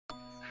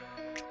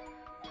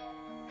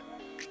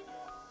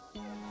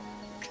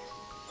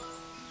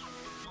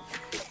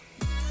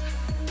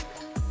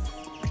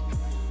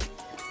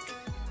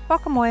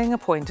Whakamoenga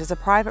Point is a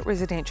private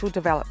residential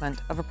development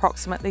of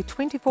approximately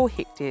 24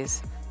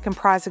 hectares,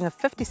 comprising of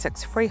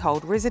 56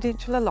 freehold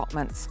residential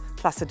allotments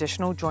plus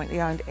additional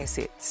jointly owned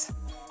assets.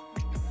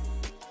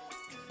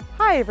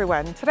 Hi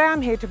everyone, today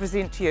I'm here to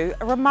present to you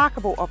a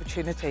remarkable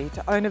opportunity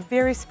to own a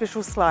very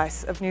special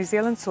slice of New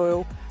Zealand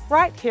soil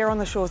right here on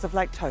the shores of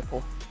Lake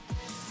Taupo.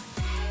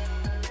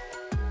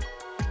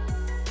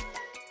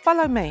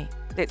 Follow me,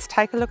 let's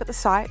take a look at the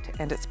site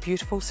and its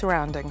beautiful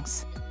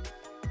surroundings.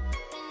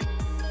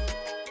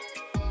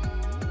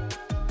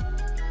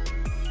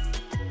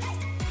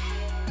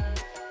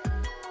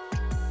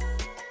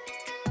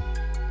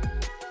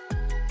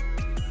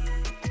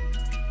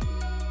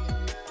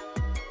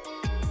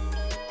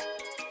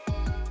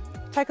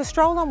 Take a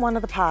stroll on one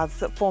of the paths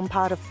that form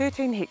part of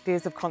 13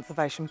 hectares of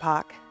Conservation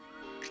Park.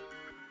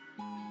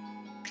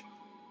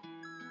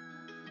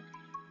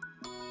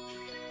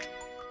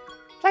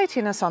 Play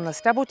tennis on this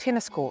double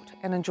tennis court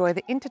and enjoy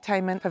the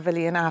entertainment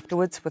pavilion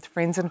afterwards with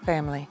friends and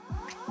family.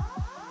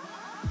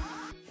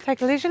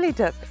 Take a leisurely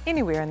dip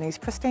anywhere in these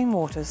pristine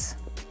waters.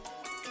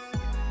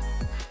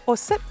 Or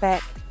sit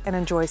back and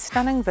enjoy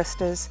stunning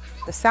vistas,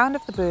 the sound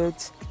of the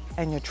birds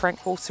and your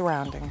tranquil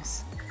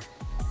surroundings.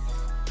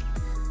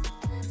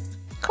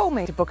 Call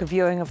me to book a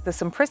viewing of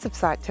this impressive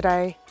site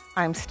today.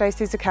 I'm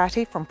Stacey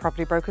Zacati from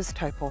Property Brokers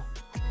Taupo.